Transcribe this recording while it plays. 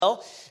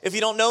Well, if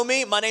you don't know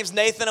me, my name's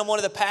Nathan. I'm one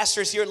of the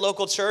pastors here at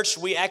Local Church.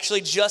 We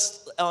actually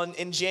just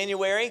in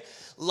January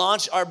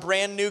launched our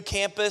brand new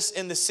campus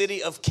in the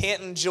city of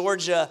Canton,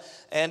 Georgia,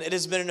 and it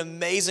has been an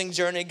amazing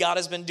journey. God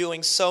has been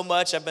doing so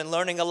much. I've been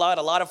learning a lot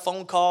of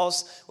phone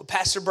calls with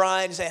Pastor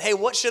Brian saying, hey,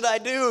 what should I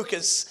do?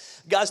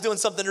 Because God's doing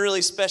something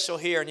really special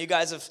here, and you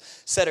guys have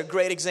set a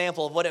great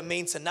example of what it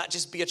means to not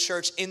just be a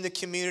church in the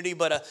community,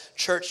 but a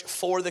church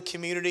for the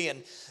community.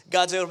 And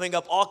God's opening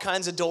up all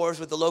kinds of doors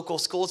with the local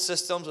school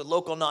systems, with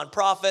local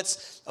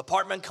nonprofits,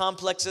 apartment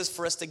complexes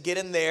for us to get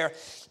in there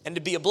and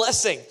to be a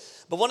blessing.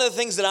 But one of the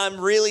things that I'm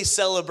really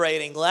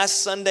celebrating,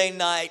 last Sunday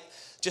night,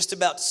 just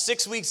about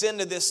 6 weeks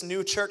into this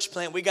new church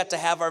plant, we got to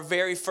have our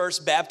very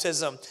first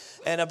baptism.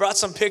 And I brought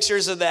some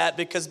pictures of that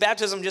because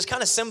baptism just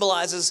kind of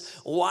symbolizes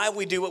why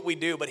we do what we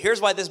do. But here's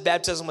why this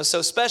baptism was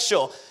so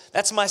special.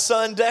 That's my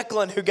son,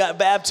 Declan, who got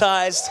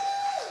baptized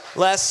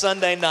last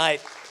Sunday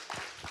night.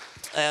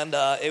 And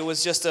it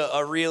was just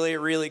a really,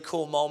 really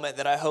cool moment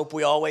that I hope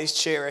we always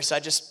cherish.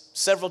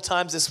 Several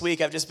times this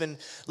week, I've just been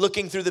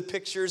looking through the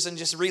pictures and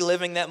just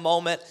reliving that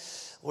moment.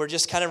 We're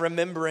just kind of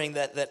remembering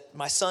that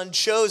my son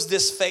chose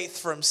this faith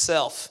for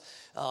himself.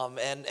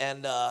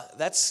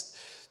 That's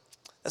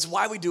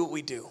why we do what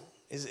we do.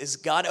 Is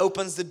God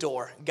opens the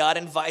door. God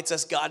invites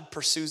us. God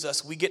pursues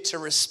us. We get to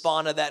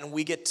respond to that, and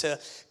we get to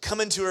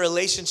come into a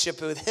relationship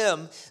with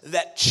him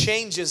that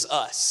changes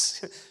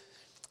us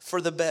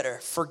for the better,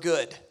 for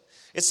good.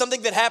 It's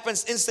something that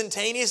happens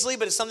instantaneously,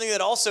 but it's something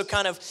that also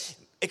kind of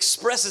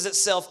expresses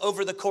itself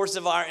over the course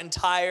of our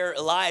entire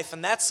life.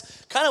 And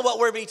that's kind of what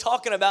we're going to be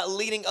talking about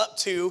leading up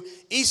to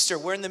Easter.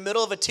 We're in the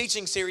middle of a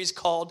teaching series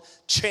called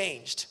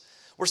Changed.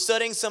 We're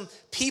studying some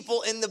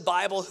people in the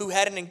Bible who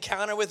had an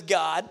encounter with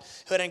God,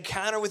 who had an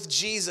encounter with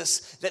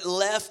Jesus that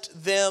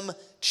left them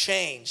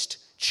changed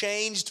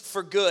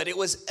for good. It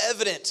was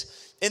evident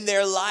in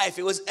their life.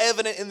 It was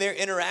evident in their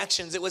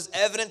interactions. It was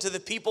evident to the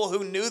people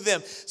who knew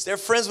them. So their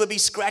friends would be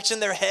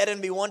scratching their head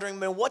and be wondering,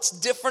 man, what's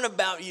different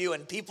about you?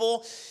 And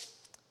people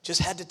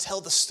just had to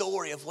tell the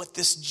story of what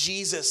this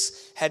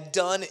Jesus had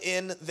done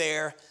in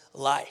their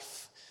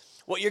life.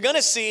 What you're going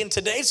to see in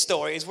today's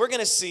story is we're going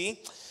to see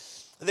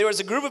there was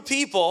a group of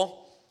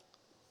people,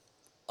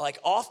 like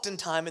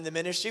oftentimes in the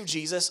ministry of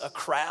Jesus, a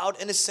crowd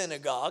in a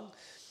synagogue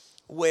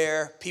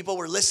where people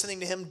were listening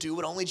to him do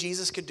what only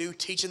Jesus could do,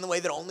 teach in the way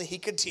that only he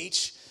could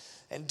teach,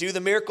 and do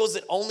the miracles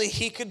that only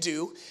he could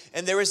do.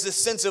 And there was this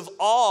sense of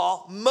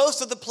awe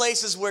most of the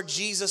places where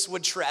Jesus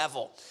would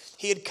travel.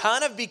 He had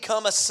kind of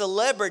become a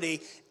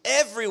celebrity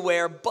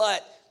everywhere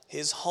but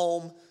his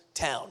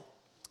hometown.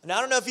 And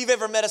I don't know if you've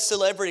ever met a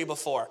celebrity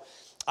before.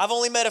 I've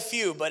only met a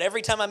few, but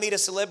every time I meet a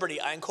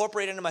celebrity, I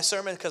incorporate it into my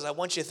sermon because I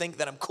want you to think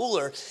that I'm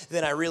cooler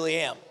than I really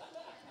am.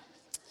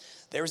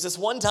 There was this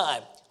one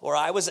time where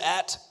I was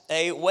at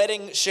a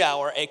wedding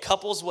shower, a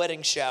couple's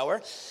wedding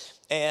shower,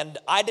 and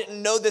I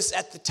didn't know this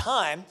at the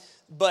time,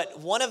 but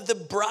one of the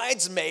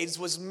bridesmaids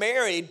was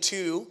married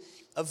to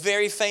a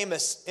very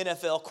famous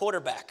NFL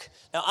quarterback.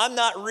 Now, I'm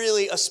not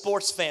really a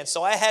sports fan,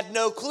 so I had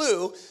no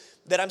clue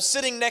that I'm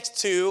sitting next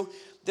to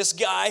this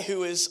guy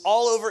who is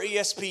all over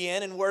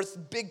ESPN and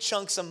worth big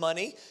chunks of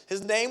money.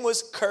 His name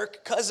was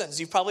Kirk Cousins.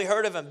 You've probably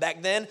heard of him.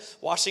 Back then,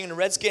 Washington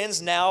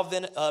Redskins, now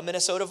the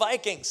Minnesota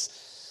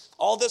Vikings.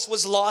 All this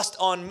was lost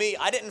on me.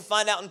 I didn't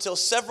find out until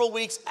several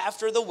weeks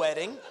after the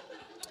wedding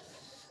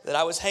that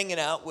I was hanging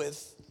out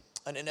with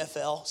an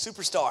NFL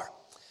superstar.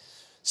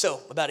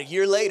 So about a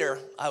year later,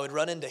 I would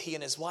run into he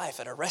and his wife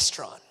at a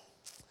restaurant.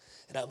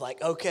 And I'm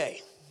like,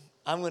 okay,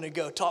 I'm going to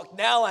go talk.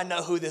 Now I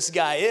know who this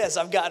guy is.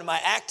 I've gotten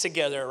my act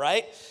together,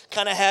 right?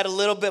 Kind of had a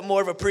little bit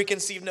more of a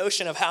preconceived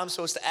notion of how I'm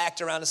supposed to act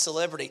around a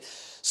celebrity.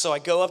 So I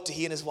go up to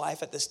he and his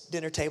wife at this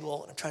dinner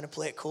table, and I'm trying to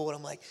play it cool. And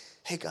I'm like,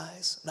 hey,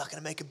 guys, I'm not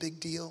going to make a big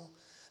deal.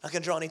 Not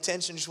going to draw any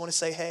attention. Just want to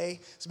say, hey,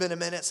 it's been a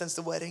minute since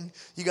the wedding.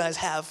 You guys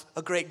have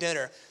a great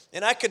dinner.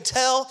 And I could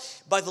tell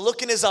by the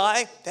look in his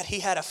eye that he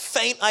had a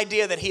faint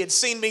idea that he had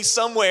seen me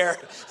somewhere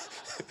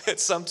at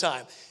some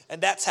time. And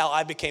that's how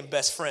I became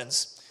best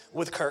friends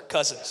with Kirk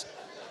Cousins.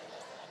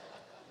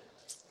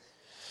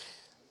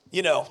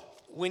 You know,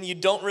 when you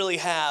don't really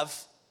have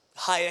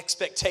high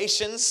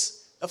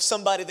expectations of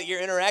somebody that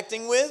you're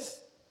interacting with,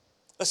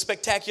 a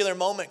spectacular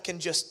moment can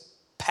just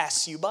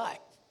pass you by.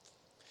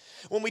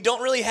 When we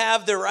don't really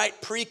have the right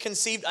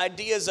preconceived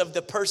ideas of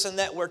the person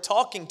that we're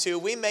talking to,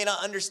 we may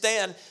not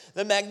understand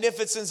the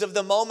magnificence of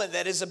the moment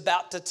that is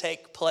about to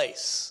take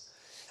place.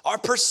 Our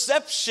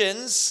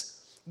perceptions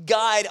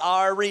guide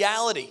our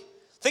reality.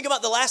 Think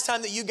about the last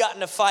time that you got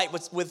in a fight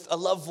with a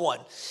loved one.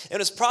 It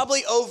was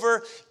probably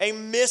over a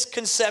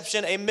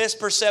misconception, a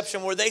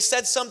misperception, where they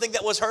said something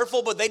that was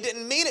hurtful, but they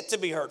didn't mean it to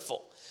be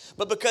hurtful.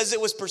 But because it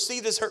was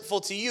perceived as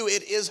hurtful to you,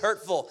 it is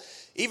hurtful.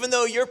 Even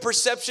though your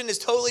perception is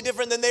totally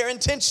different than their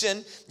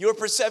intention, your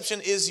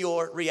perception is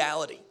your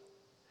reality.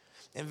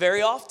 And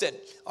very often,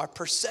 our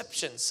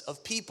perceptions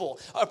of people,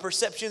 our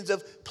perceptions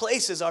of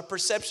places, our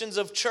perceptions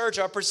of church,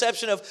 our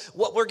perception of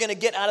what we're going to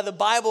get out of the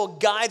Bible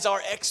guides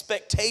our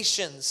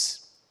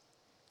expectations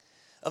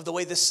of the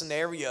way this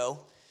scenario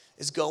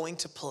is going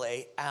to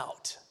play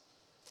out.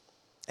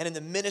 and in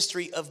the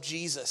ministry of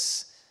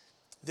Jesus,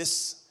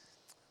 this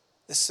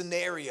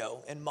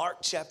scenario in Mark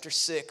chapter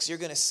 6, you're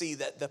going to see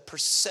that the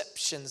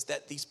perceptions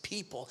that these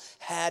people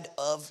had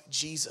of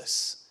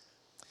Jesus,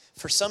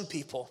 for some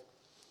people,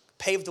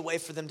 paved the way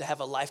for them to have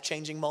a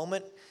life-changing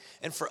moment,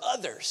 and for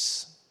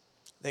others,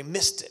 they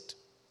missed it.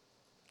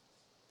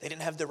 They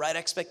didn't have the right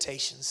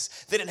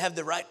expectations. They didn't have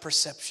the right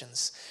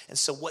perceptions. And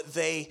so what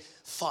they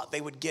thought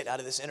they would get out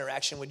of this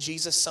interaction with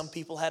Jesus, some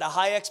people had a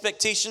high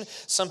expectation,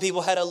 some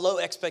people had a low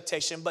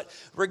expectation. But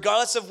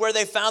regardless of where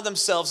they found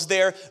themselves,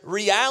 their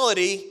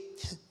reality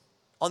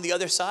on the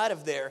other side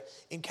of their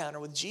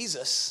encounter with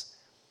Jesus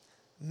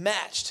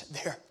matched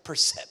their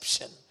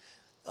perception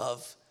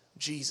of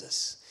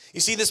Jesus.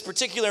 You see, this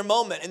particular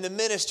moment in the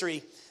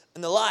ministry,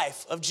 in the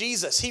life of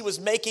Jesus, he was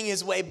making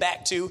his way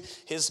back to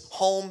his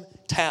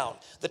hometown,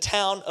 the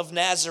town of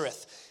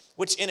Nazareth,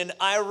 which in an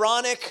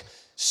ironic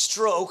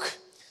stroke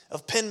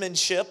of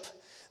penmanship,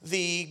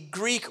 the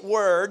Greek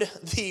word,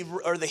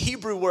 the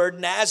Hebrew word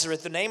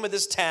Nazareth, the name of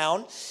this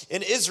town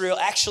in Israel,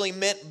 actually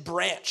meant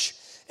branch.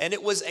 And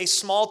it was a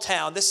small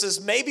town. This is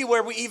maybe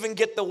where we even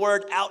get the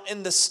word out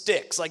in the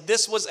sticks. Like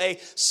this was a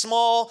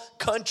small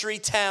country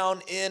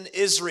town in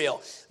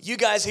Israel. You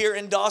guys here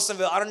in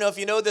Dawsonville, I don't know if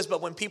you know this,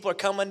 but when people are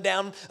coming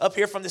down up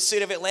here from the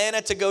city of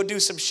Atlanta to go do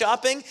some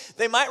shopping,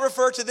 they might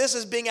refer to this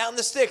as being out in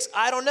the sticks.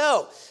 I don't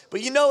know.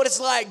 But you know what it's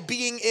like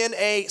being in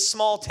a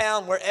small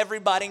town where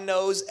everybody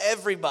knows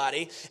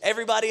everybody.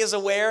 Everybody is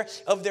aware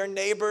of their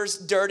neighbor's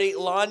dirty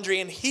laundry.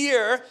 And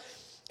here,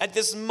 at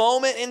this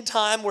moment in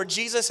time where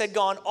Jesus had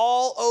gone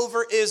all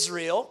over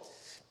Israel,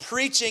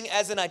 preaching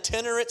as an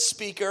itinerant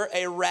speaker,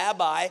 a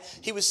rabbi,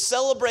 he was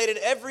celebrated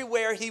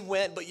everywhere he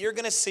went, but you're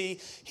going to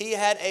see he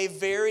had a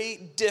very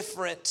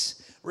different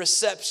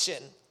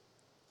reception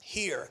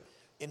here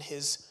in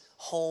his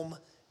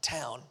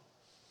hometown.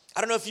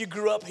 I don't know if you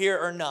grew up here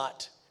or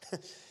not,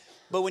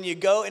 but when you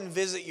go and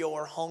visit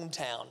your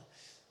hometown,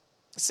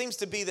 it seems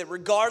to be that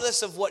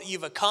regardless of what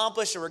you've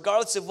accomplished or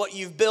regardless of what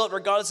you've built,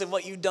 regardless of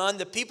what you've done,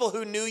 the people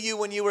who knew you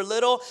when you were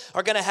little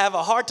are going to have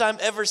a hard time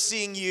ever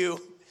seeing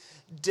you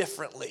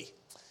differently.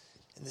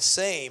 And the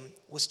same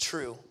was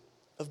true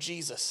of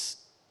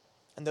Jesus.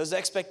 And those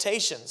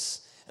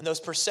expectations and those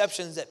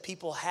perceptions that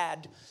people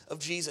had of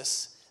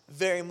Jesus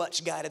very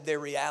much guided their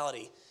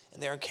reality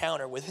and their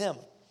encounter with him.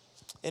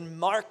 In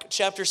Mark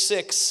chapter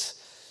 6,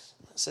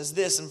 it says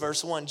this in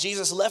verse 1,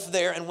 Jesus left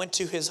there and went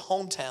to his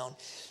hometown,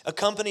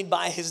 accompanied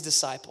by his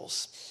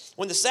disciples.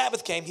 When the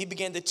Sabbath came, he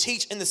began to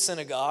teach in the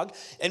synagogue,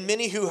 and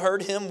many who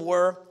heard him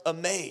were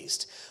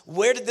amazed.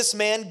 Where did this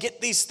man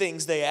get these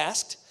things, they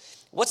asked.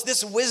 What's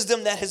this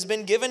wisdom that has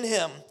been given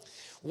him?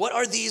 What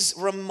are these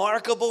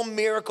remarkable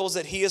miracles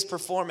that he is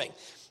performing?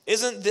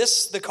 Isn't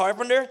this the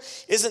carpenter?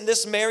 Isn't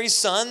this Mary's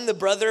son, the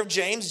brother of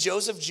James,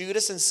 Joseph,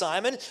 Judas, and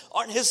Simon?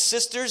 Aren't his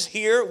sisters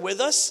here with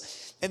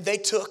us? And they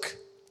took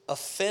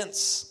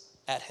offense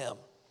at him.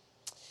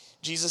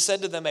 Jesus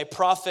said to them, a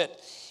prophet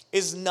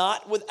is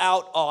not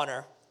without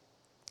honor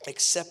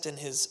except in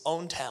his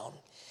own town,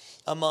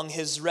 among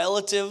his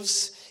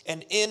relatives,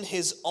 and in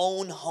his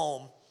own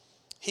home.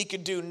 He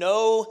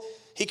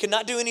could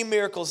not do any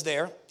miracles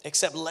there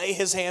except lay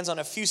his hands on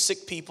a few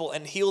sick people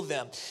and heal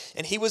them.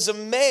 And he was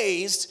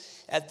amazed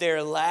at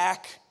their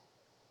lack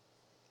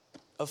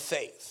of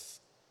faith.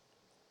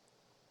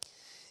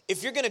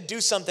 If you're going to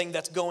do something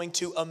that's going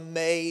to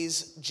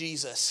amaze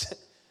Jesus,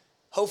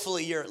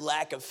 hopefully your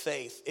lack of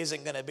faith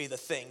isn't going to be the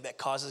thing that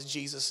causes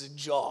Jesus'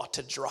 jaw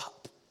to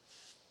drop.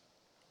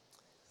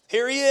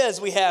 Here he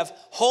is. We have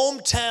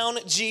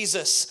hometown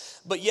Jesus,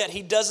 but yet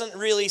he doesn't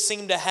really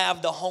seem to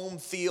have the home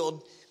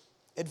field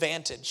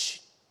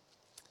advantage.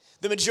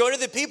 The majority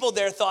of the people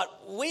there thought,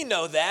 we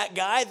know that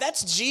guy.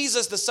 That's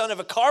Jesus, the son of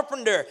a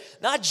carpenter,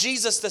 not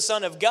Jesus, the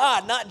son of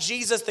God, not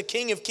Jesus, the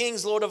King of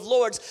Kings, Lord of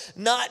Lords,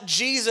 not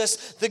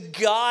Jesus, the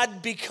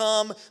God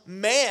become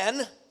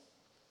man.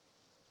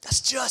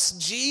 That's just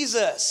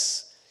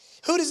Jesus.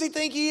 Who does he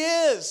think he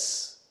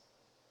is?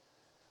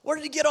 Where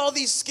did he get all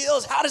these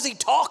skills? How does he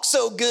talk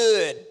so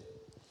good?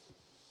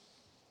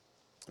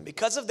 And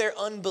because of their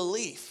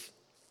unbelief,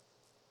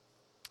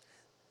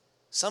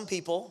 some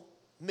people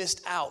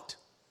missed out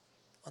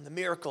on the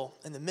miracle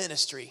and the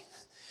ministry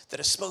that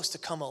is supposed to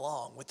come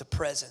along with the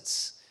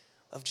presence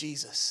of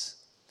Jesus.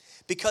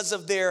 Because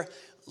of their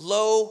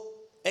low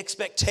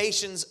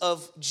expectations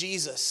of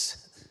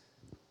Jesus,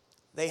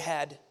 they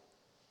had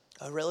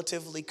a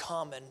relatively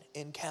common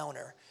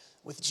encounter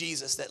with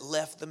Jesus that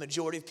left the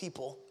majority of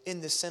people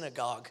in the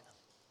synagogue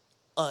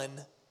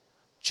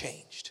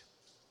unchanged.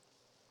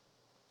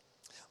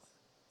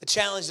 The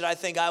challenge that I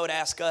think I would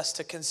ask us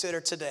to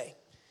consider today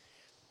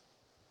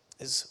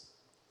is,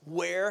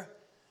 where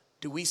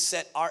do we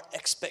set our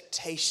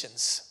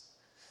expectations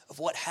of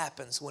what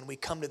happens when we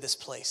come to this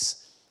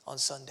place on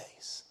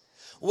Sundays?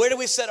 Where do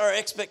we set our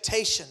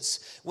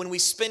expectations when we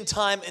spend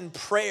time in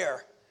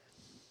prayer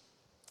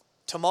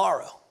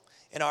tomorrow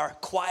in our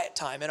quiet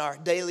time, in our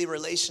daily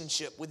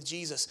relationship with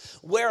Jesus?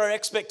 Where are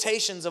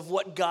expectations of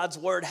what God's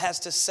word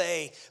has to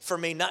say for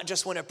me? Not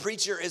just when a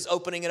preacher is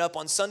opening it up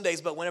on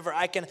Sundays, but whenever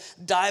I can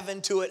dive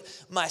into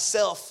it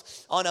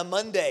myself on a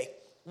Monday.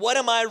 What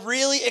am I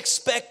really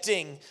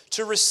expecting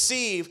to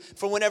receive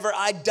for whenever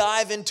I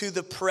dive into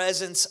the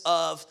presence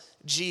of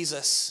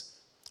Jesus?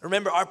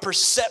 Remember, our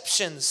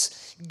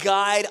perceptions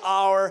guide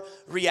our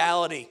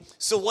reality.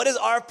 So what is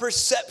our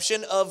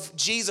perception of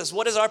Jesus?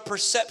 What is our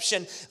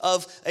perception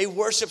of a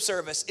worship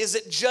service? Is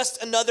it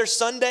just another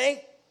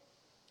Sunday?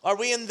 Are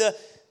we in the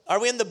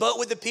boat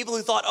with the people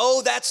who thought,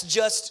 oh, that's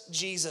just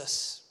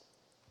Jesus?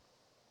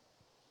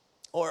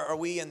 Or are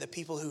we in the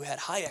people who had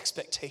high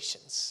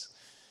expectations,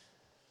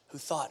 who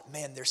thought,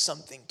 man, there's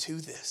something to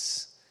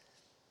this?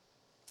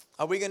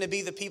 Are we going to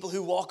be the people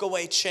who walk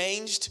away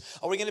changed?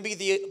 Are we going to be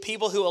the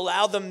people who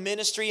allow the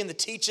ministry and the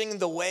teaching,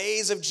 the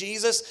ways of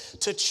Jesus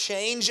to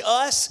change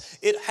us?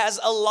 It has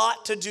a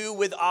lot to do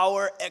with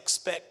our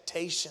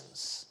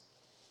expectations.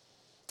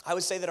 I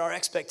would say that our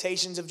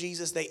expectations of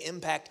Jesus, they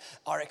impact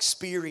our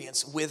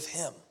experience with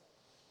him.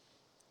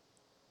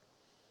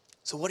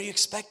 So what are you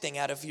expecting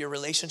out of your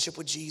relationship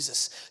with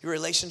Jesus, your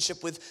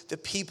relationship with the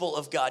people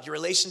of God, your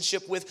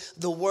relationship with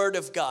the Word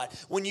of God?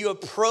 When you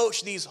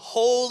approach these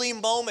holy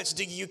moments,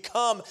 do you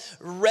come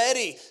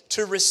ready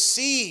to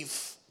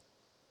receive?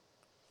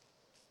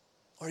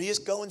 Or are you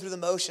just going through the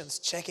motions,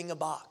 checking a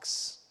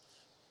box?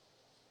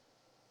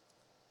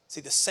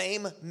 See, the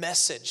same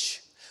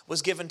message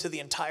was given to the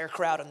entire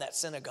crowd in that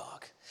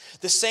synagogue.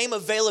 The same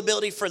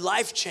availability for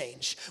life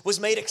change was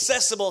made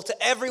accessible to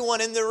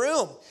everyone in the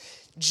room.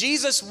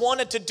 Jesus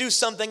wanted to do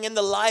something in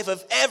the life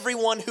of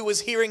everyone who was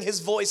hearing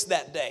his voice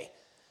that day.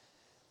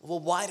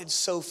 Well, why did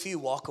so few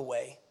walk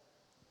away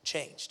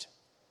changed?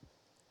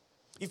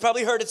 You've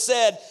probably heard it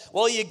said,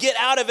 well, you get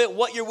out of it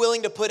what you're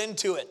willing to put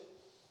into it.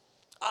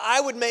 I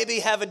would maybe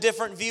have a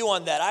different view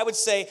on that. I would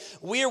say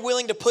we are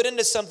willing to put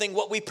into something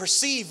what we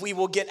perceive we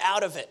will get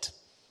out of it.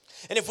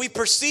 And if we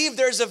perceive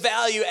there's a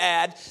value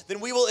add,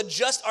 then we will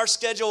adjust our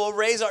schedule, or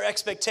raise our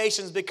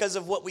expectations because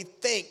of what we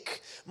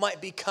think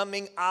might be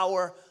coming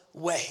our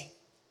way.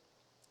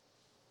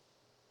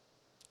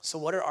 So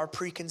what are our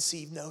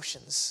preconceived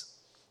notions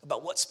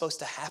about what's supposed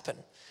to happen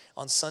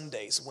on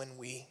Sundays when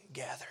we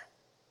gather?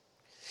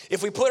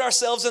 If we put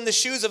ourselves in the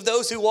shoes of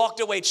those who walked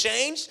away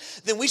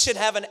changed, then we should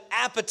have an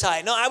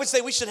appetite. No, I would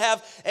say we should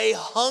have a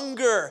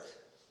hunger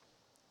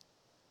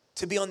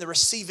to be on the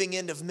receiving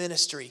end of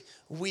ministry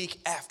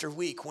week after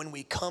week when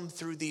we come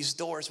through these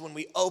doors, when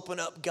we open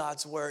up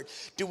God's word.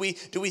 Do we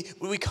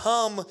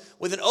come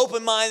with an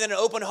open mind and an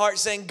open heart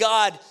saying,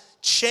 God,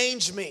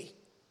 change me.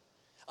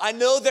 I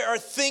know there are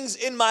things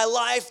in my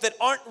life that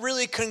aren't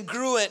really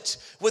congruent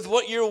with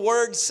what your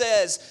word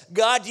says.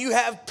 God, you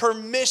have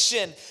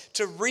permission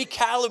to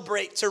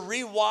recalibrate, to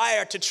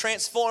rewire, to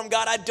transform.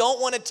 God, I don't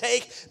want to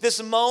take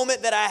this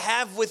moment that I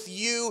have with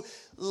you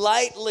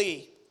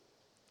lightly.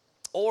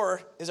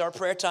 Or is our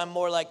prayer time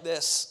more like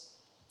this?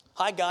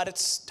 Hi, God,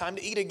 it's time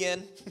to eat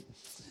again.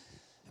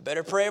 I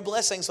better pray a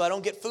blessing so I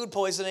don't get food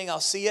poisoning. I'll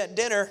see you at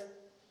dinner.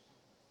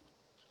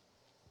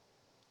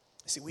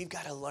 See, we've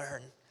got to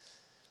learn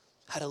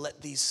how to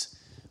let these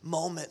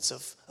moments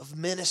of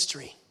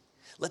ministry,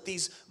 let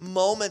these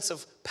moments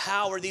of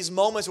power, these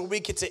moments where we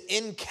get to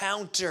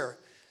encounter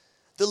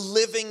the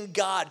living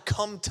God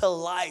come to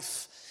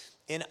life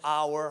in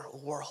our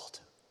world.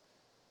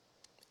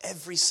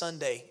 Every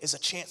Sunday is a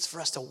chance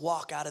for us to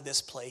walk out of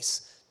this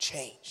place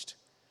changed.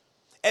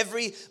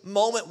 Every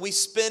moment we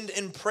spend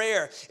in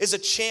prayer is a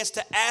chance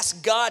to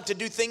ask God to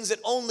do things that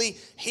only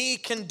He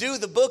can do.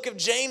 The book of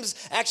James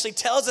actually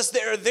tells us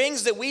there are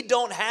things that we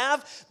don't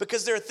have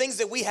because there are things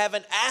that we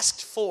haven't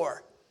asked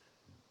for.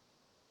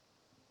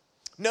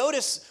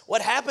 Notice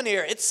what happened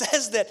here. It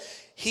says that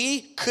he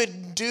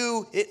could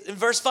do, in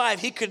verse 5,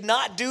 he could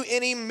not do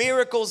any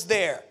miracles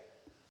there.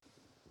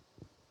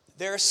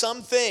 There are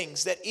some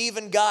things that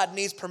even God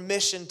needs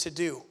permission to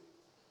do.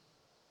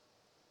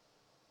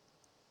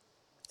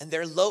 And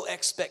they're low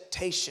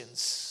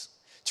expectations,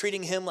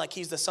 treating him like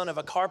he's the son of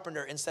a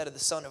carpenter instead of the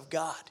son of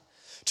God.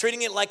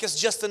 Treating it like it's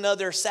just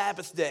another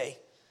Sabbath day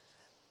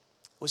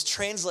was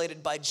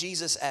translated by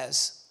Jesus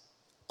as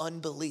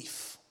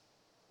unbelief.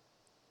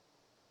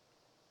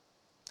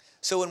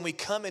 So when we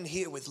come in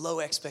here with low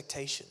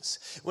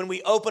expectations, when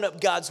we open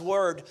up God's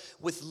word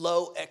with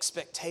low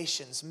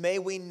expectations, may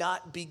we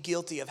not be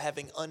guilty of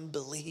having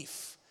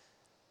unbelief.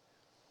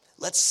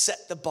 Let's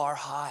set the bar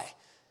high.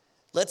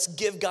 Let's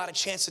give God a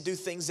chance to do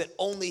things that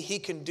only He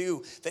can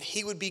do, that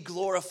He would be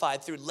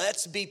glorified through.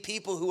 Let's be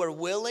people who are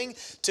willing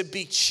to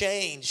be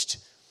changed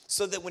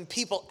so that when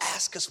people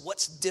ask us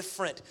what's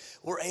different,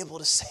 we're able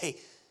to say,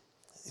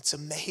 it's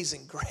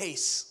amazing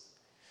grace.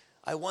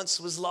 I once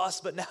was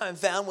lost, but now I'm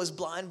found, was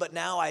blind, but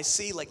now I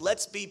see. Like,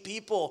 let's be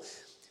people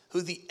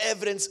who the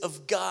evidence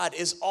of God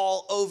is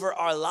all over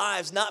our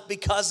lives, not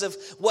because of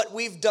what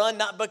we've done,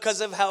 not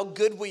because of how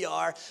good we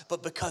are,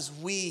 but because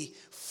we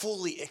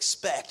fully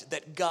expect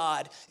that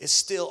God is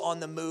still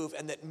on the move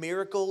and that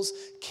miracles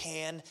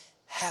can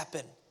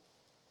happen.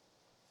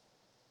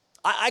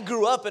 I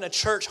grew up in a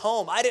church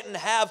home. I didn't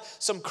have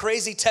some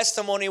crazy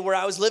testimony where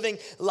I was living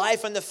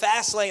life in the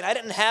fast lane. I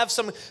didn't have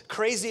some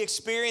crazy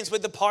experience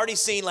with the party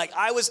scene. Like,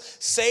 I was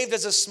saved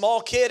as a small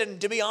kid, and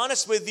to be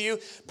honest with you,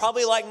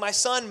 probably like my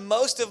son,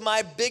 most of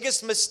my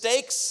biggest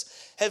mistakes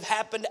have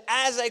happened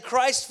as a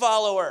Christ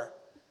follower.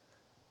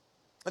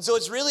 And so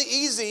it's really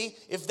easy,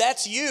 if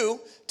that's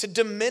you, to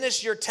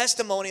diminish your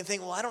testimony and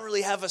think, well, I don't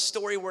really have a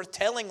story worth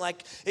telling.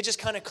 Like, it just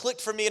kind of clicked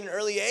for me at an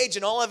early age,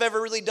 and all I've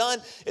ever really done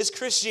is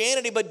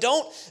Christianity. But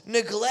don't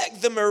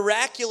neglect the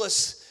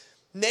miraculous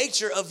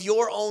nature of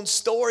your own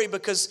story,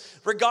 because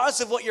regardless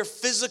of what your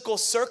physical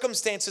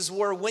circumstances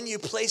were when you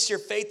place your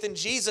faith in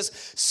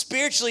Jesus,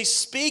 spiritually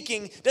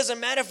speaking, doesn't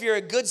matter if you're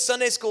a good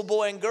Sunday school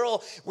boy and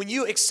girl, when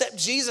you accept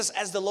Jesus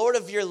as the Lord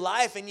of your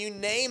life and you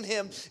name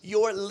him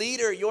your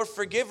leader, your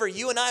forgiver,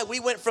 you and I, we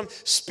went from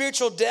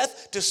spiritual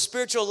death to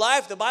spiritual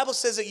life. The Bible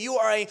says that you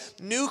are a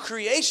new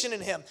creation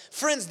in him.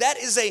 Friends, that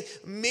is a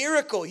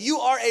miracle. You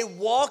are a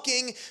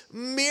walking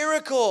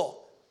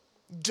miracle.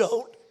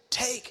 Don't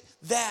take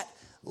that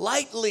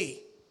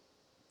lightly.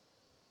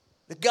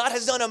 That God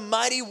has done a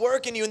mighty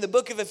work in you. In the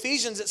book of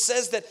Ephesians, it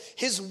says that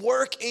his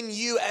work in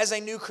you as a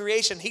new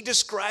creation, he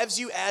describes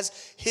you as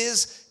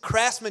his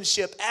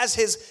craftsmanship, as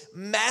his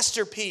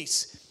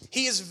masterpiece.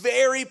 He is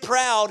very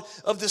proud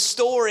of the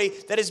story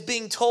that is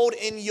being told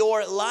in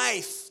your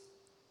life.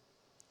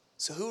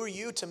 So who are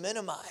you to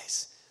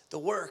minimize the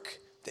work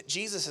that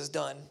Jesus has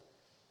done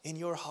in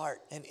your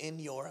heart and in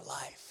your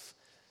life?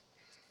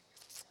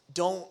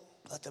 Don't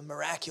let the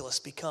miraculous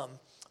become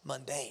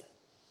mundane.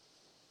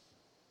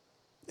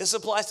 This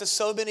applies to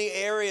so many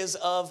areas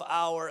of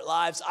our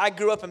lives. I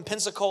grew up in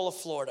Pensacola,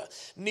 Florida,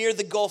 near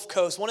the Gulf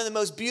Coast, one of the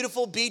most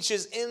beautiful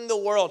beaches in the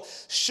world.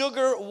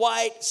 Sugar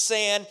white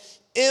sand,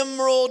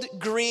 emerald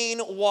green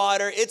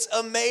water. It's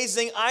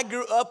amazing. I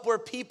grew up where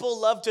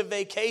people love to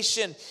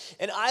vacation,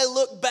 and I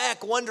look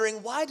back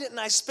wondering, why didn't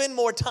I spend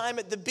more time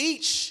at the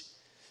beach?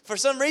 For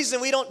some reason,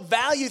 we don't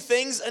value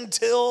things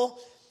until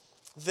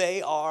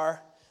they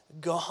are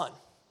gone.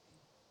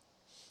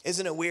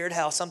 Isn't it weird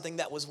how something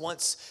that was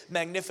once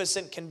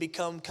magnificent can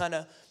become kind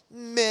of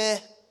meh?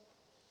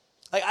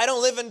 Like, I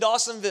don't live in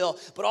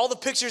Dawsonville, but all the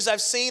pictures I've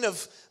seen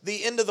of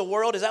the end of the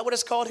world, is that what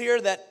it's called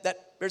here? That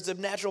there's a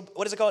natural,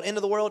 what is it called? End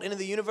of the world, end of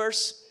the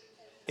universe,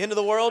 end of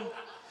the world.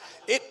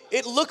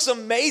 It looks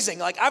amazing.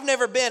 Like, I've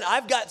never been.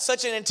 I've got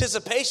such an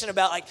anticipation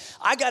about, like,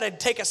 I got to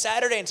take a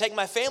Saturday and take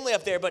my family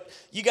up there. But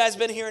you guys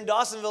been here in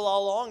Dawsonville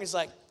all along. It's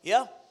like,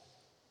 yeah,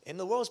 end of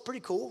the world is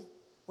pretty cool.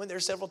 Went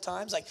there several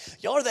times. Like,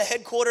 y'all are the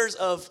headquarters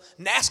of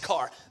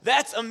NASCAR.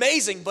 That's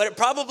amazing, but it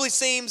probably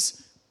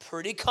seems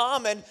pretty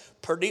common,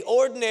 pretty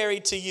ordinary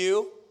to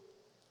you.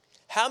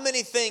 How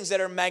many things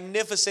that are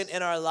magnificent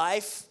in our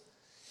life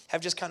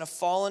have just kind of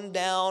fallen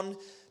down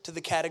to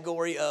the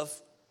category of,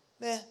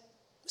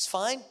 it's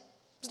fine.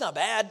 It's not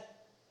bad.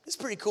 It's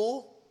pretty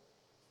cool.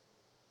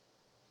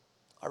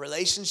 Our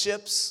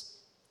relationships,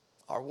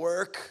 our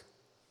work,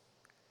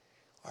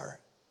 our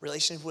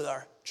relationship with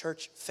our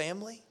church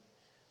family.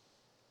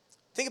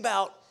 Think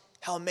about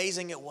how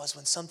amazing it was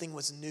when something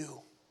was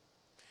new,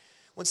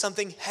 when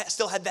something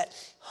still had that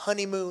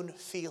honeymoon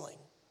feeling.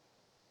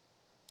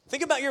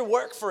 Think about your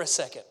work for a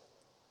second.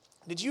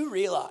 Did you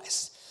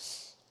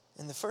realize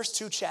in the first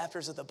 2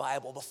 chapters of the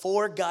Bible,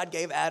 before God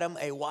gave Adam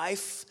a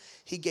wife,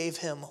 he gave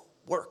him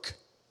work?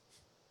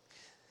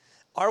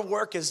 Our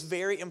work is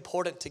very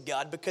important to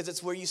God because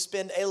it's where you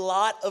spend a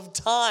lot of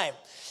time.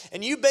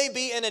 And you may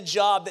be in a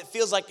job that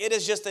feels like it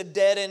is just a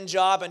dead-end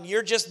job, and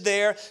you're just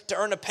there to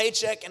earn a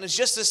paycheck, and it's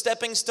just a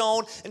stepping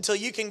stone until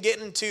you can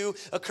get into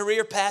a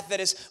career path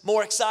that is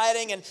more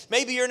exciting. And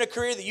maybe you're in a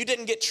career that you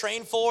didn't get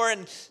trained for.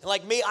 And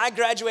like me, I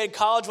graduated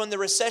college when the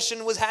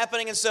recession was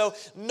happening, and so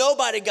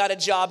nobody got a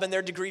job in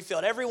their degree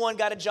field. Everyone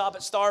got a job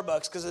at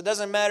Starbucks because it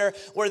doesn't matter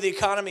where the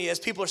economy is.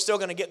 People are still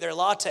going to get their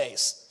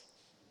lattes.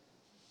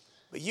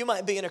 But you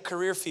might be in a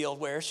career field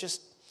where it's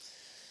just,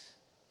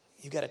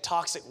 you've got a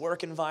toxic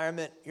work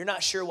environment. You're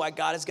not sure why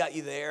God has got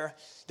you there.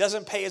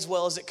 Doesn't pay as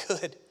well as it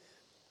could.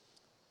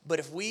 But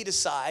if we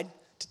decide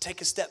to take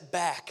a step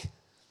back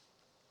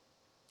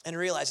and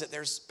realize that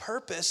there's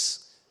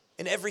purpose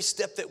in every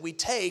step that we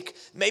take,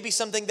 maybe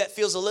something that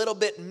feels a little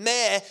bit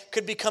meh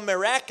could become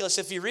miraculous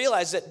if you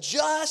realize that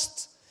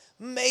just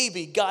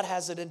maybe God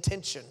has an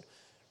intention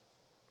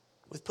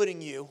with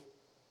putting you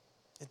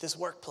at this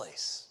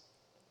workplace.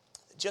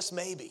 Just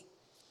maybe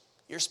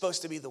you're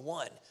supposed to be the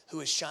one who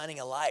is shining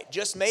a light.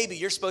 Just maybe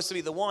you're supposed to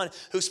be the one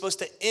who's supposed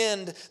to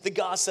end the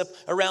gossip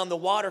around the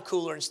water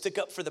cooler and stick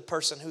up for the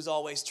person who's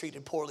always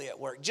treated poorly at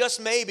work. Just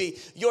maybe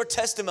your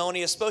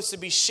testimony is supposed to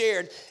be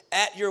shared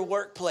at your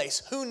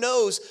workplace. Who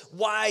knows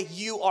why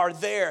you are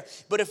there?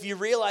 But if you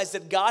realize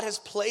that God has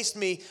placed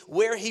me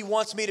where he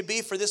wants me to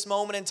be for this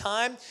moment in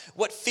time,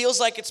 what feels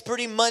like it's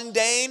pretty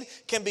mundane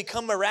can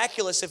become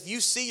miraculous if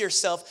you see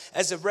yourself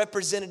as a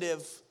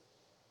representative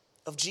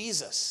of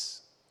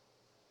Jesus.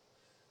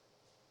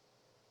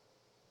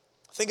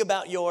 Think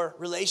about your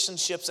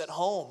relationships at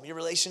home, your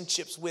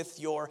relationships with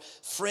your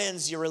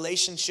friends, your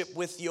relationship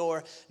with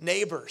your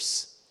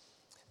neighbors.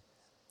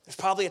 There's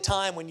probably a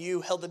time when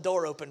you held the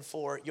door open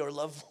for your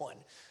loved one.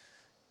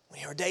 When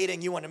you were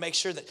dating, you wanted to make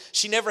sure that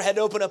she never had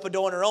to open up a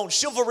door on her own.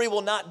 Chivalry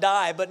will not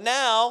die. But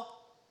now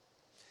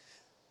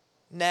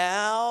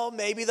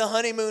maybe the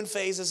honeymoon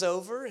phase is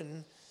over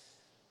and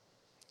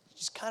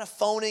just kind of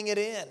phoning it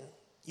in.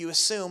 You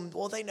assume,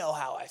 well, they know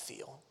how I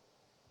feel.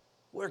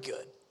 We're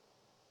good.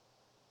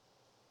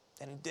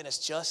 And then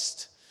it's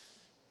just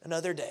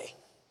another day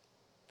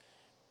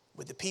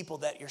with the people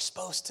that you're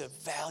supposed to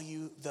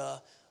value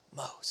the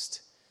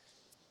most.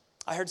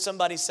 I heard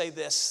somebody say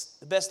this,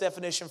 the best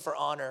definition for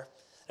honor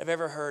I've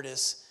ever heard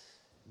is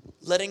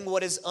letting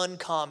what is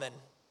uncommon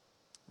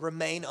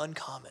remain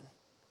uncommon.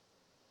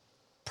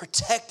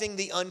 Protecting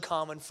the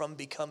uncommon from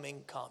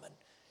becoming common.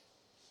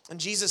 And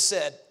Jesus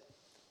said,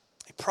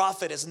 a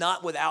prophet is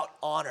not without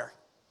honor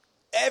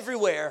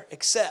everywhere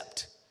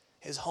except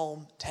his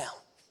hometown.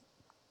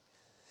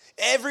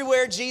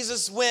 Everywhere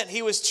Jesus went,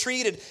 he was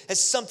treated as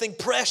something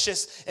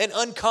precious and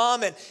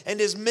uncommon, and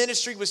his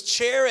ministry was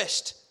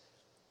cherished.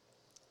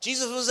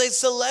 Jesus was a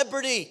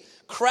celebrity.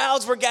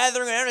 Crowds were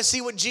gathering around to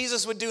see what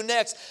Jesus would do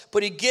next,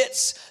 but he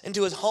gets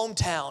into his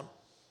hometown,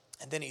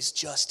 and then he's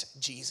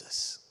just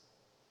Jesus.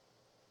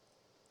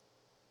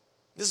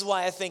 This is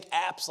why I think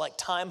apps like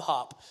Time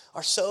Hop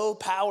are so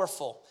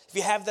powerful. If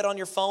you have that on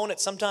your phone, it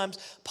sometimes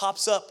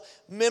pops up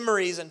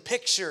memories and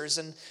pictures.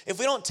 And if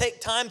we don't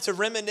take time to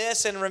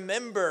reminisce and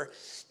remember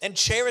and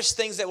cherish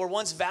things that were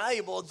once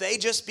valuable, they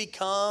just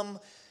become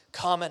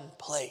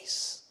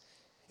commonplace.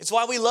 It's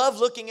why we love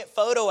looking at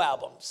photo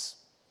albums.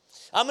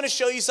 I'm going to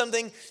show you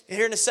something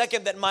here in a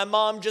second that my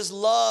mom just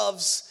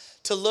loves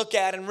to look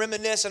at and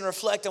reminisce and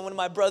reflect on when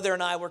my brother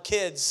and I were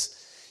kids.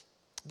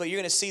 But you're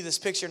going to see this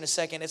picture in a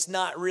second. It's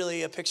not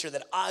really a picture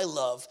that I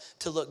love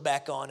to look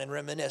back on and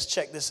reminisce.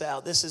 Check this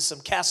out. This is some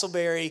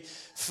Castleberry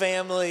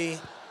family.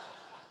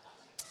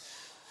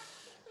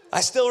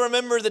 I still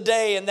remember the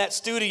day in that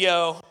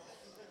studio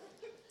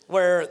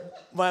where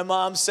my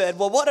mom said,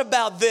 well, what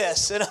about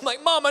this? And I'm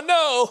like, Mama,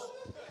 no.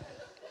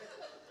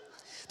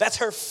 That's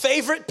her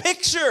favorite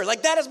picture.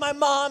 Like, that is my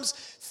mom's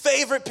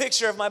favorite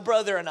picture of my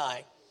brother and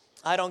I.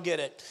 I don't get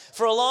it.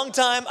 For a long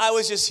time, I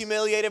was just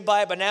humiliated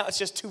by it, but now it's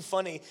just too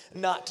funny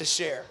not to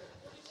share.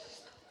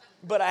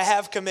 But I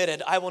have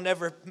committed. I will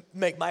never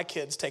make my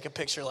kids take a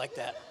picture like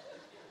that.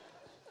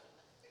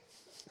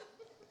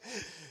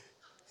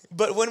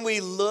 But when we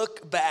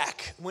look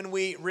back, when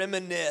we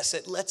reminisce,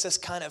 it lets us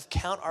kind of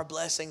count our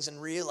blessings and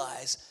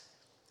realize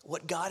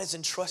what God has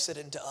entrusted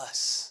into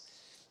us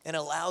and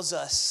allows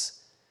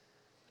us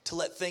to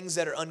let things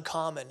that are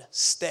uncommon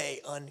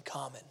stay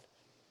uncommon.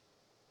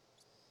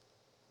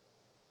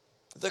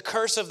 The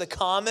curse of the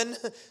common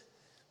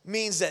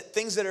means that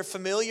things that are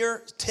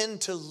familiar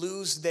tend to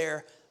lose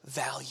their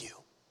value.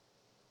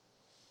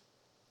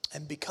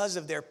 And because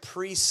of their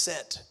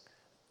preset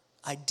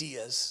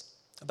ideas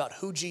about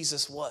who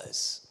Jesus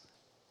was,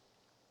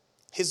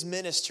 his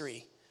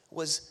ministry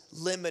was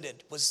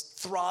limited, was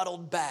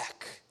throttled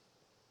back.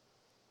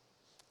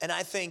 And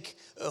I think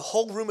a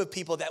whole room of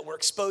people that were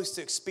exposed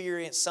to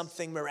experience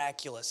something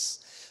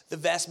miraculous, the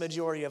vast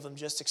majority of them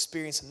just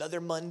experienced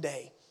another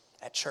Monday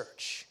at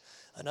church,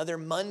 another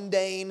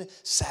mundane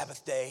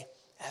Sabbath day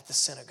at the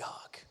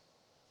synagogue.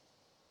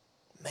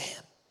 Man,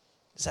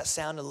 does that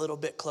sound a little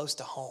bit close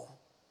to home?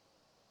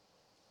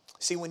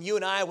 See, when you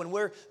and I, when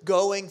we're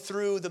going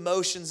through the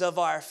motions of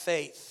our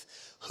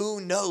faith,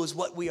 who knows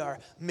what we are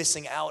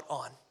missing out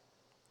on?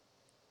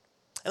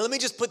 And let me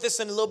just put this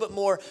in a little bit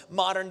more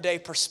modern day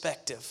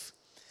perspective.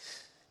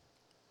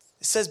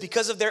 It says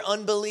because of their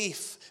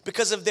unbelief,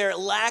 because of their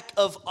lack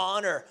of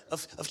honor,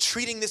 of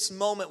treating this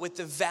moment with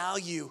the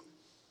value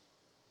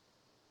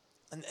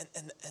and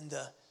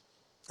the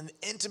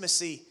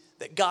intimacy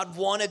that God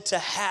wanted to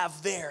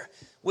have there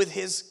with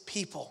his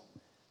people,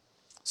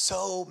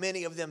 so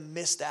many of them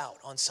missed out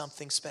on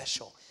something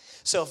special.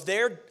 So if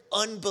their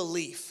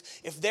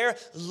unbelief, if their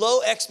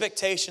low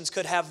expectations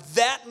could have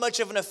that much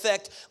of an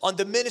effect on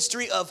the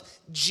ministry of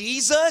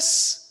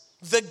Jesus,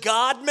 the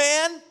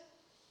God-man,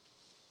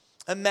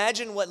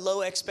 imagine what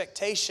low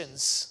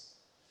expectations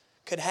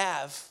could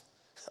have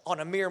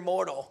on a mere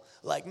mortal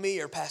like me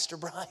or Pastor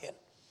Brian.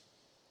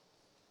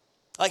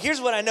 Like,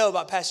 here's what I know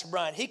about Pastor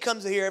Brian. He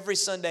comes here every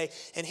Sunday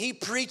and he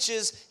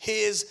preaches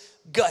his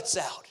guts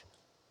out.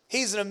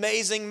 He's an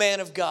amazing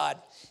man of God,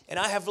 and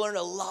I have learned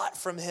a lot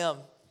from him.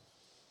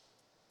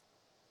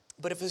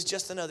 But if it's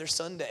just another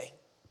Sunday,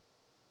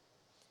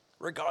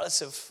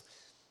 regardless of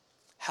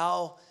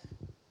how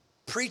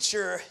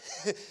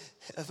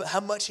how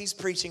much he's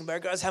preaching,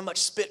 regardless of how much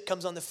spit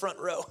comes on the front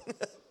row,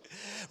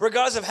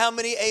 regardless of how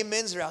many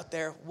amens are out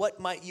there, what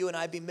might you and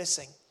I be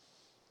missing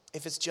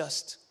if it's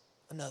just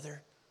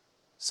another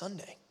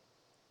Sunday?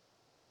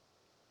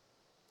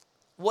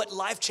 What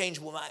life change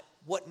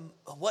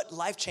what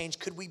life change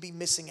could we be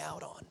missing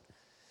out on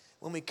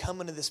when we come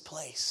into this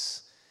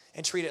place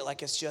and treat it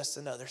like it's just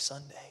another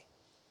Sunday?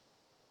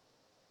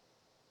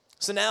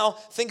 So now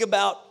think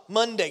about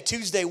Monday,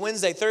 Tuesday,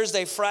 Wednesday,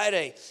 Thursday,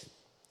 Friday,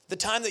 the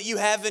time that you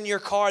have in your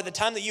car, the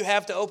time that you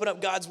have to open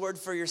up God's word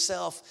for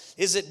yourself.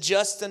 Is it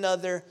just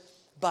another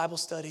Bible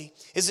study?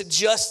 Is it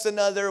just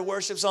another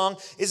worship song?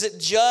 Is it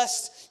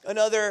just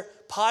another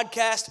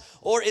podcast?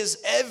 Or is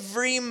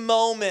every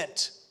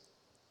moment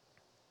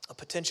a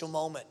potential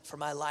moment for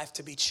my life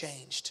to be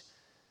changed,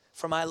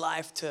 for my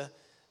life to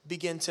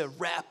begin to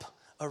wrap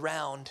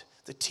around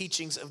the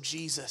teachings of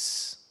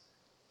Jesus?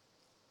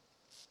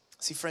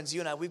 See, friends, you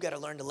and I, we've got to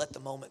learn to let the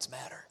moments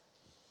matter.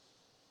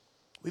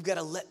 We've got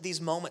to let these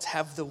moments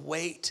have the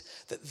weight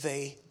that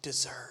they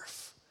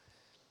deserve.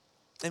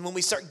 And when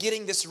we start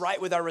getting this right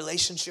with our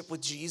relationship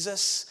with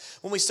Jesus,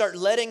 when we start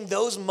letting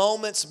those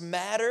moments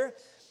matter,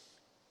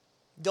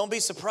 don't be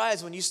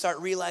surprised when you start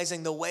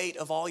realizing the weight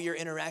of all your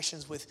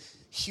interactions with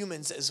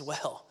humans as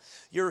well.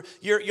 You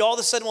all of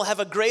a sudden will have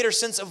a greater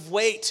sense of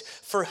weight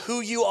for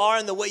who you are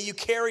and the way you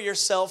carry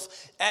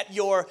yourself at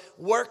your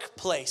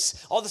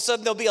workplace. All of a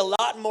sudden there'll be a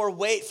lot more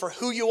weight for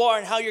who you are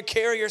and how you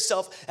carry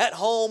yourself at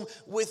home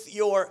with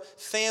your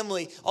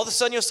family. All of a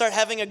sudden you'll start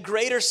having a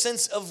greater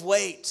sense of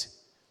weight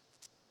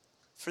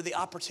for the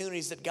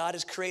opportunities that God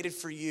has created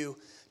for you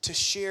to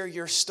share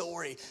your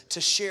story, to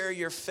share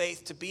your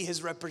faith, to be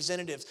his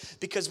representatives.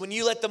 Because when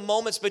you let the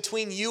moments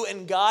between you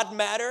and God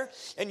matter,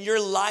 and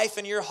your life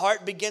and your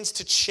heart begins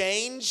to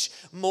change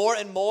more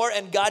and more,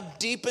 and God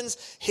deepens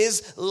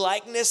his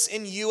likeness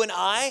in you and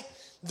I,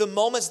 the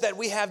moments that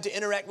we have to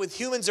interact with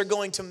humans are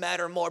going to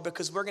matter more,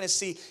 because we're going to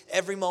see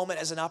every moment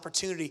as an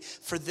opportunity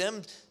for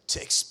them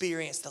to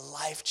experience the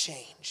life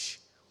change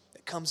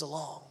that comes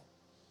along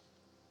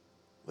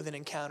with an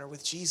encounter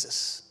with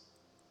Jesus.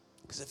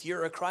 Because if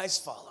you're a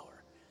Christ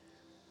follower,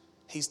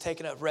 he's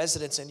taken up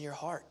residence in your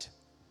heart.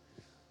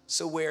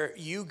 So where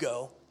you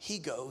go, he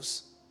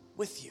goes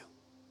with you.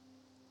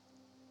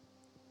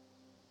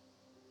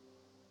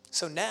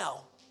 So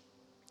now,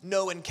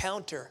 no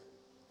encounter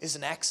is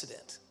an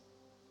accident.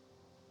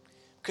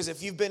 Because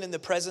if you've been in the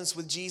presence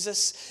with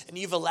Jesus and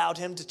you've allowed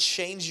him to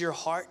change your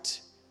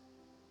heart,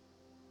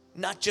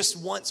 not just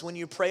once when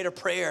you prayed a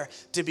prayer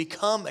to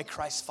become a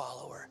Christ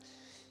follower.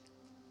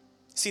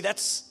 See,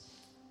 that's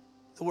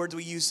the word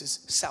we use is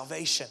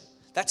salvation.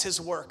 That's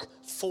his work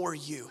for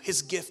you,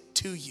 his gift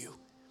to you.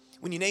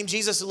 When you name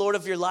Jesus the Lord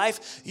of your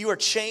life, you are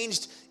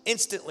changed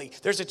instantly.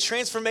 There's a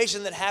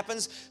transformation that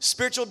happens,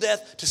 spiritual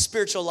death to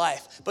spiritual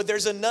life. But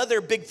there's another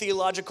big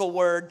theological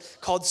word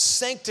called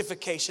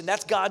sanctification.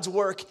 That's God's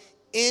work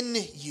in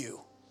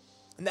you.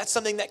 And that's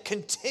something that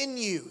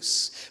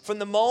continues from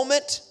the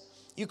moment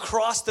you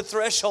cross the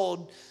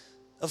threshold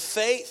of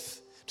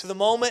faith to the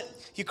moment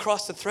you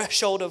cross the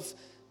threshold of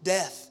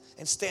death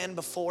and stand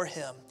before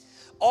him.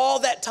 All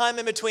that time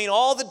in between,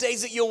 all the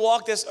days that you'll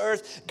walk this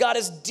earth, God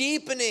is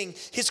deepening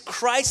his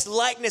Christ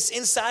likeness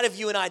inside of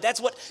you and I. That's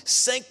what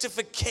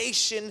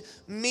sanctification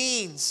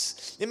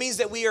means. It means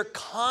that we are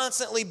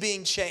constantly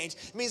being changed.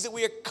 It means that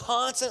we are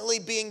constantly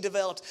being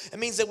developed. It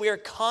means that we are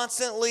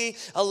constantly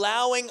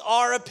allowing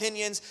our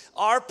opinions,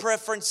 our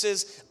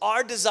preferences,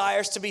 our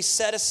desires to be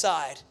set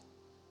aside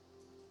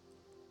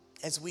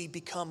as we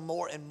become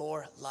more and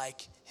more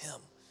like him.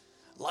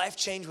 Life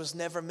change was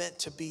never meant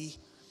to be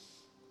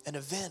an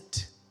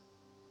event.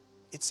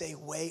 It's a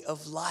way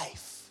of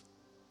life.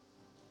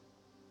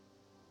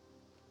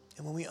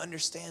 And when we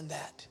understand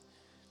that,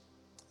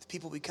 the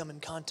people we come in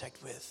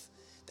contact with,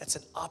 that's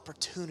an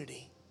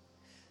opportunity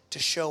to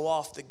show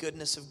off the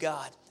goodness of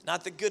God,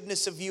 not the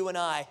goodness of you and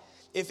I.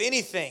 If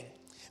anything,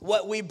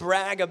 what we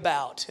brag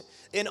about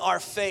in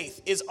our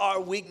faith is our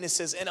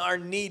weaknesses and our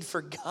need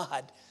for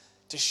God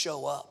to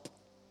show up.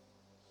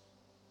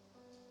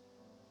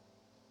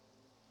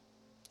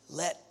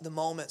 Let the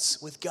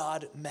moments with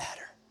God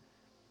matter.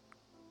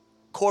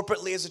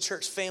 Corporately as a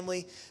church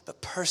family,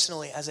 but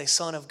personally as a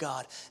son of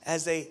God,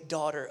 as a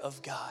daughter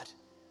of God.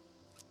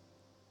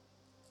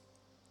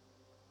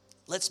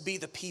 Let's be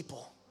the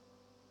people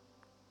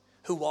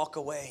who walk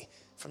away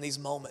from these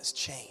moments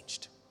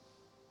changed.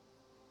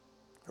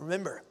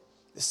 Remember,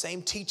 the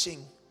same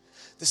teaching,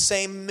 the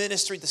same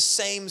ministry, the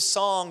same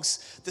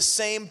songs, the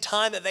same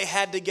time that they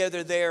had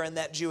together there in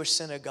that Jewish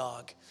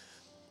synagogue.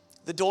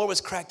 The door was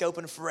cracked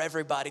open for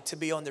everybody to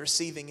be on the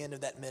receiving end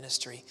of that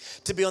ministry,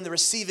 to be on the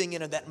receiving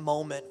end of that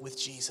moment with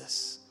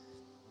Jesus.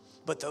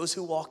 But those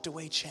who walked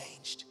away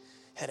changed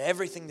had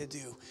everything to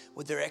do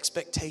with their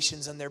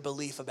expectations and their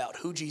belief about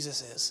who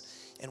Jesus is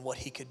and what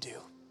he could do.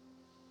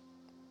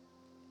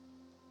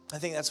 I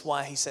think that's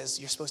why he says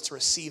you're supposed to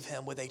receive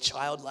him with a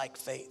childlike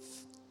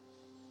faith.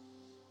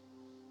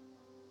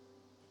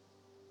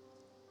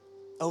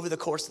 Over the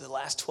course of the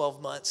last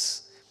 12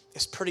 months,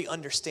 it's pretty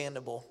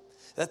understandable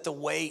that the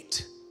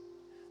weight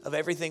of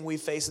everything we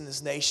face in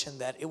this nation,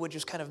 that it would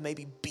just kind of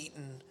maybe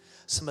beaten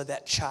some of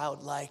that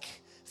childlike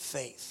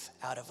faith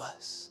out of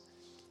us.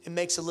 It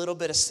makes a little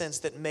bit of sense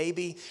that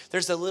maybe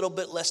there's a little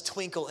bit less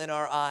twinkle in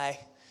our eye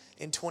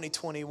in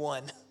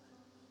 2021.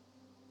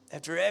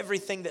 After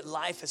everything that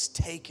life has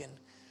taken,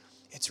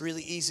 it's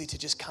really easy to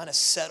just kind of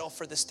settle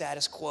for the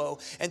status quo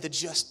and to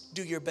just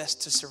do your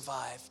best to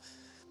survive.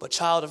 But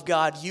child of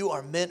God, you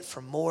are meant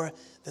for more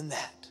than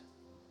that.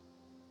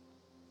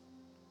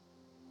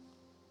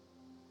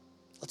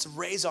 Let's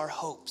raise our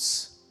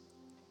hopes.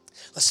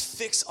 Let's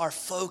fix our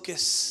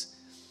focus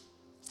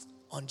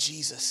on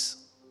Jesus.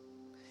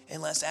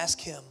 And let's ask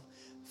him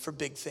for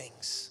big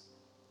things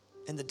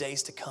in the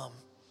days to come.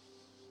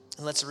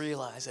 And let's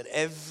realize that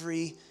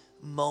every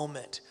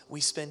moment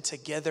we spend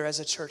together as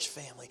a church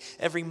family,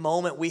 every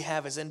moment we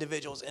have as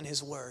individuals in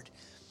his word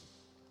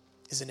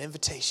is an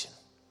invitation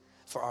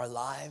for our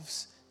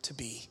lives to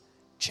be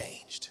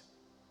changed.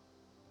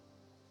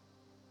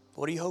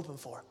 What are you hoping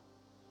for?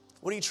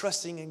 What are you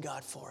trusting in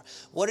God for?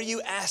 What are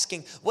you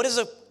asking? What is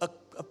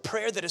a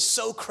prayer that is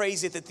so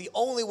crazy that the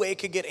only way it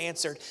could get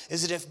answered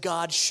is that if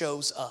God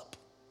shows up?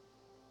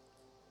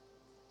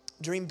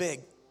 Dream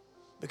big,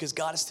 because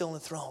God is still on the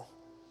throne.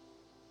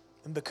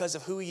 And because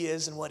of who he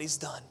is and what he's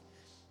done,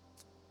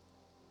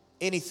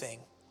 anything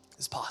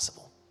is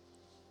possible.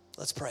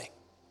 Let's pray.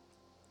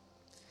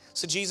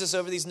 So Jesus,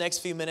 over these next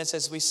few minutes,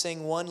 as we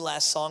sing one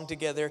last song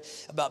together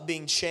about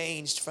being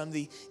changed from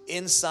the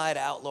inside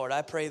out, Lord,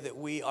 I pray that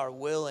we are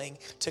willing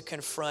to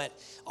confront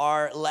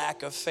our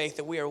lack of faith,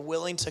 that we are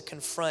willing to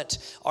confront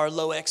our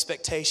low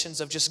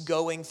expectations of just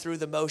going through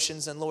the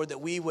motions, and Lord,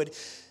 that we would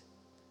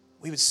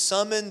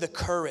summon the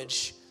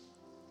courage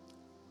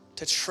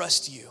to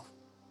trust you,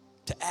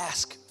 to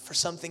ask for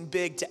something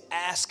big, to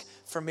ask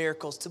for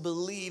miracles, to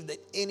believe that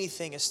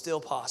anything is still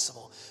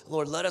possible.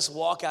 Lord, let us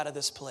walk out of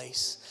this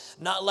place,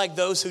 not like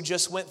those who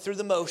just went through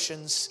the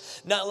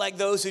motions, not like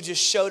those who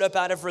just showed up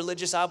out of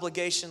religious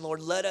obligation.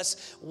 Lord, let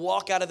us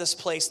walk out of this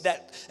place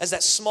as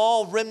that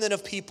small remnant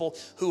of people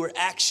who are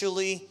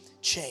actually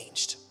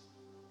changed.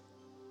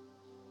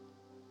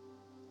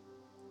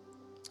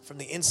 From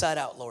the inside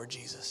out, Lord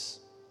Jesus.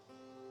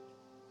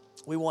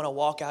 We want to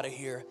walk out of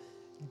here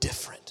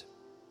different.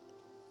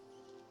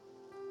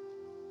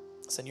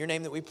 It's in your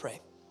name that we pray.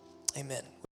 Amen.